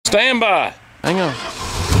Stand by. Hang on.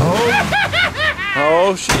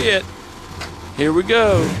 Oh shit. Here we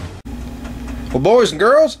go. Well, boys and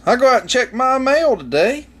girls, I go out and check my mail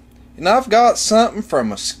today, and I've got something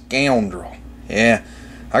from a scoundrel. Yeah,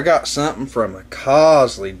 I got something from a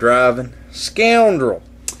Crosley driving scoundrel.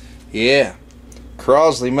 Yeah,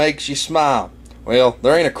 Crosley makes you smile. Well,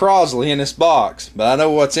 there ain't a Crosley in this box, but I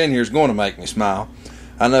know what's in here is going to make me smile.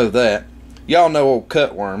 I know that. Y'all know old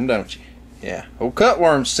Cutworm, don't you? Yeah, old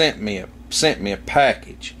Cutworm sent me a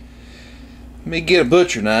package. Let me get a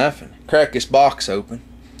butcher knife and crack this box open.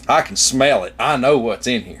 I can smell it. I know what's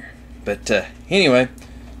in here. But anyway,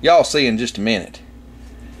 y'all see in just a minute.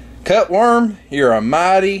 Cutworm, you're a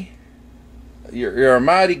mighty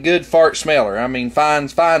good fart smeller. I mean, fine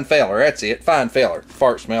feller. That's it. Fine feller.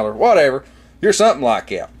 Fart smeller. Whatever. You're something like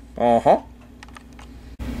that.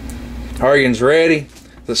 Are you ready?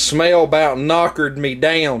 The smell about knockered me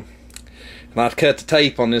down. And I cut the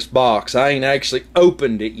tape on this box. I ain't actually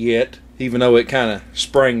opened it yet, even though it kind of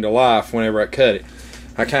sprang to life whenever I cut it.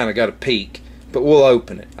 I kind of got a peek, but we'll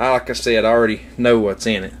open it. Like I said, I already know what's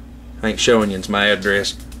in it. I ain't showing you my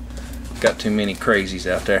address. Got too many crazies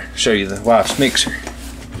out there. Show you the wife's mixer.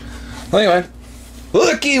 Anyway,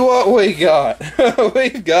 looky what we got.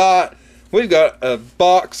 We've got a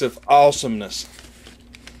box of awesomeness.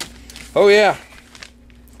 Oh yeah,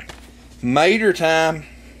 mater time.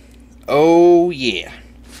 Oh yeah,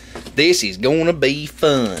 this is gonna be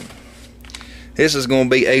fun. This is gonna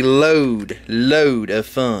be a load of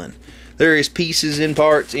fun. There is pieces and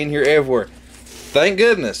parts in here everywhere. Thank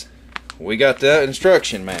goodness we got the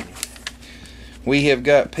instruction manual. We have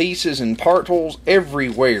got pieces and part holes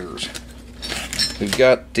everywhere. We've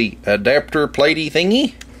got the adapter platey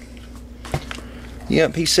thingy.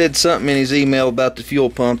 Yep, he said something in his email about the fuel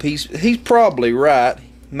pump. He's probably right.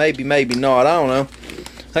 Maybe not. I don't know.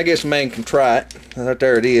 I guess a man can try it. Right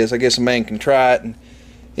there it is. I guess a man can try it, and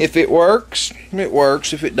if it works, it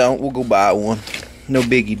works. If it don't, we'll go buy one. No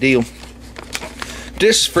biggie deal.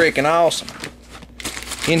 This is freaking awesome.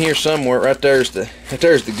 In here somewhere, right there's the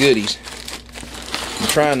goodies. I'm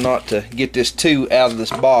trying not to get this too out of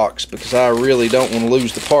this box because I really don't want to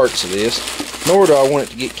lose the parts of this, nor do I want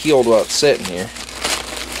it to get killed while it's sitting here,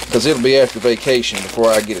 because it'll be after vacation before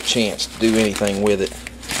I get a chance to do anything with it,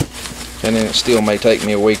 and then it still may take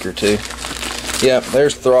me a week or two. Yep,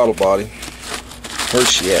 there's the throttle body.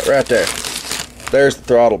 Where's she at? Right there. There's the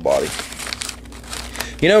throttle body.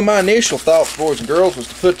 You know, my initial thought, boys and girls, was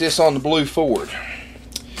to put this on the blue Ford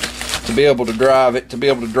to be able to drive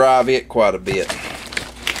it, quite a bit.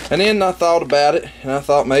 And then I thought about it, and I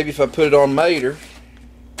thought maybe if I put it on Mater,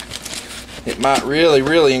 it might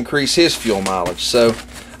really increase his fuel mileage. So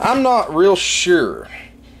I'm not real sure.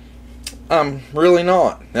 I'm really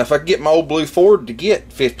not. Now, if I could get my old blue Ford to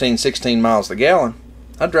get 15, 16 miles a gallon,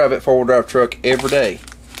 I'd drive that four-wheel drive truck every day.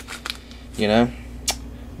 You know?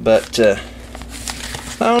 But, I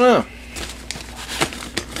don't know.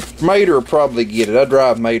 Mater will probably get it. I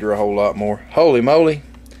drive Mater a whole lot more. Holy moly.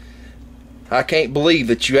 I can't believe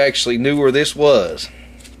that you actually knew where this was.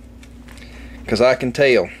 Because I can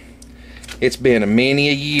tell. It's been many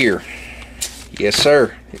a year. Yes,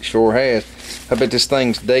 sir. It sure has. I bet this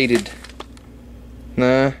thing's dated.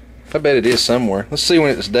 Nah, I bet it is somewhere. Let's see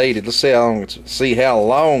when it was dated. Let's see how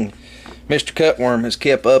long Mr. Cutworm has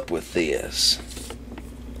kept up with this.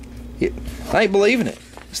 I ain't believing it.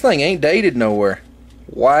 This thing ain't dated nowhere.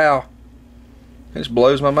 Wow. This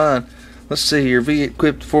blows my mind. Let's see here. V8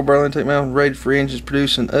 equipped 4-bar intake mount, rated for engines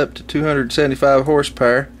producing up to 275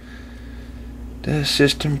 horsepower. The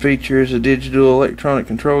system features a digital electronic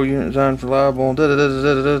control unit designed for reliable.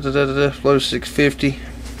 Flow 650.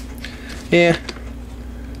 Yeah.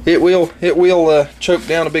 It will choke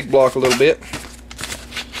down a big block a little bit.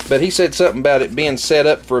 But he said something about it being set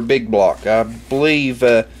up for a big block. I believe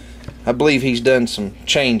he's done some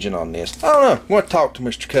changing on this. I don't know. I want to talk to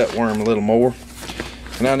Mr. Cutworm a little more.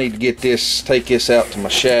 And I need to take this out to my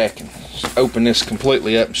shack and open this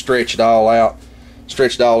completely up and stretch it all out.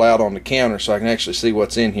 Stretch it all out on the counter so I can actually see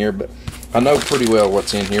what's in here. But I know pretty well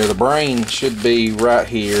what's in here. The brain should be right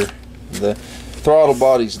here. The throttle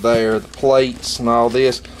body's there. The plates and all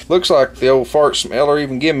this. Looks like the old fart smeller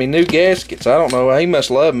even giving me new gaskets. I don't know. He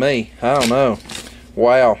must love me. I don't know.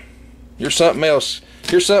 Wow. You're something else.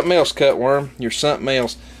 You're something else, Cutworm. You're something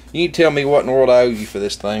else. You need to tell me what in the world I owe you for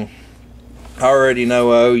this thing. I already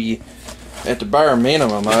know I owe you, at the bare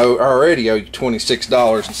minimum, I already owe you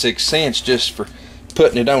 $26.06 just for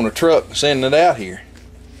putting it on a truck and sending it out here.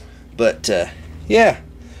 But, yeah.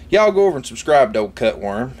 Y'all go over and subscribe to old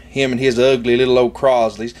Cutworm. Him and his ugly little old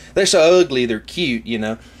Crosleys. They're so ugly, they're cute, you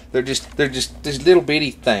know. They're just these little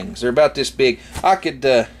bitty things. They're about this big. I could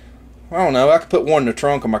I don't know. I could put one in the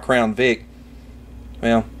trunk of my Crown Vic.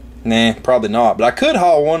 Well, nah, probably not. But I could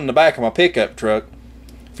haul one in the back of my pickup truck.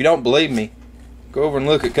 If you don't believe me, go over and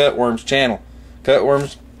look at Cutworm's channel.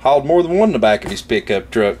 Cutworm's hauled more than one in the back of his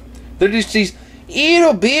pickup truck. They're just these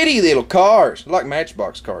ittle bitty little cars. They're like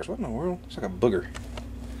Matchbox cars. What in the world? It's like a booger.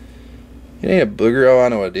 It ain't a booger. Oh, I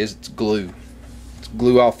know what it is. It's glue. It's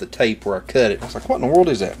glue off the tape where I cut it. I was like, what in the world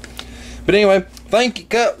is that? But anyway, thank you,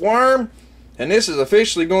 Cutworm. And this is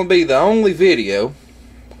officially going to be the only video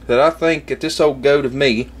that I think that this old goat of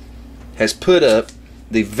me has put up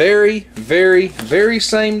the very, very, very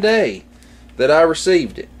same day that I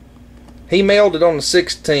received it. He mailed it on the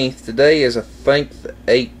 16th. Today is, I think, the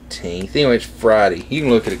 18th. Anyway, it's Friday. You can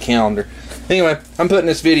look at a calendar. Anyway, I'm putting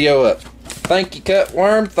this video up. Thank you,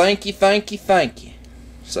 Cutworm. Thank you, thank you, thank you.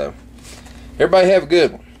 So, everybody have a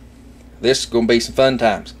good one. This is going to be some fun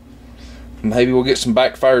times. Maybe we'll get some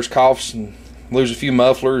backfires, coughs, and lose a few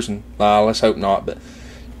mufflers. And let's hope not. But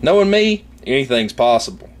knowing me, anything's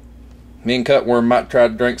possible. Me and Cutworm might try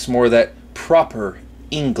to drink some more of that proper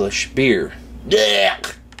English beer. Yeah.